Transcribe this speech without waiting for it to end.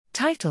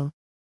Title: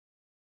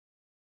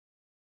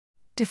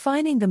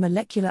 Defining the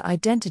molecular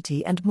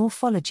identity and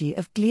morphology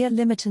of glia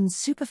limitans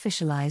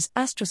superficialis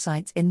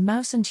astrocytes in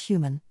mouse and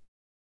human.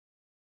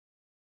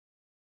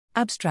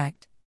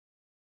 Abstract: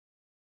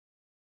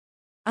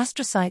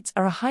 Astrocytes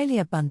are a highly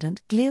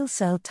abundant glial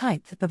cell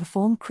type that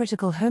perform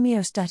critical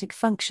homeostatic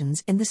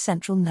functions in the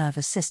central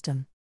nervous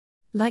system.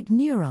 Like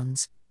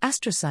neurons,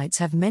 astrocytes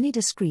have many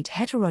discrete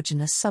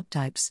heterogeneous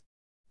subtypes.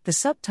 The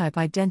subtype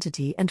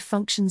identity and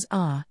functions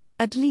are,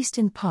 at least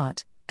in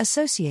part,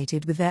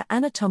 associated with their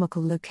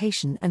anatomical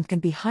location and can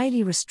be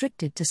highly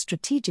restricted to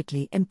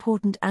strategically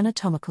important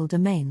anatomical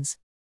domains.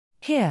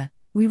 Here,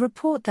 we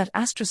report that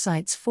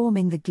astrocytes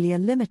forming the glia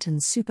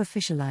limitans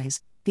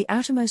superficialis, the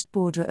outermost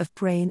border of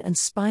brain and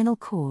spinal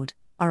cord,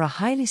 are a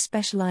highly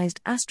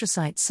specialized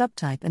astrocyte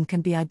subtype and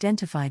can be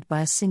identified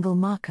by a single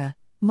marker,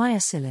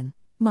 myocilin,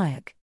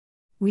 MYC.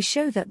 We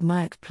show that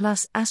MYC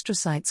plus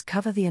astrocytes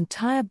cover the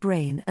entire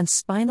brain and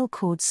spinal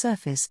cord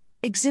surface,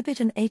 exhibit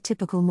an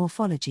atypical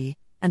morphology,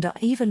 and are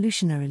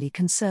evolutionarily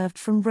conserved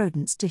from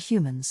rodents to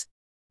humans.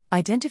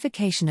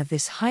 Identification of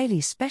this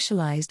highly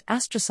specialized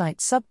astrocyte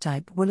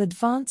subtype will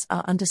advance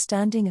our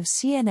understanding of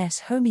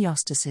CNS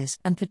homeostasis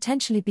and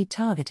potentially be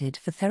targeted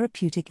for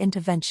therapeutic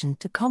intervention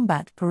to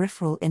combat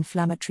peripheral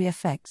inflammatory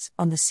effects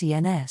on the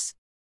CNS.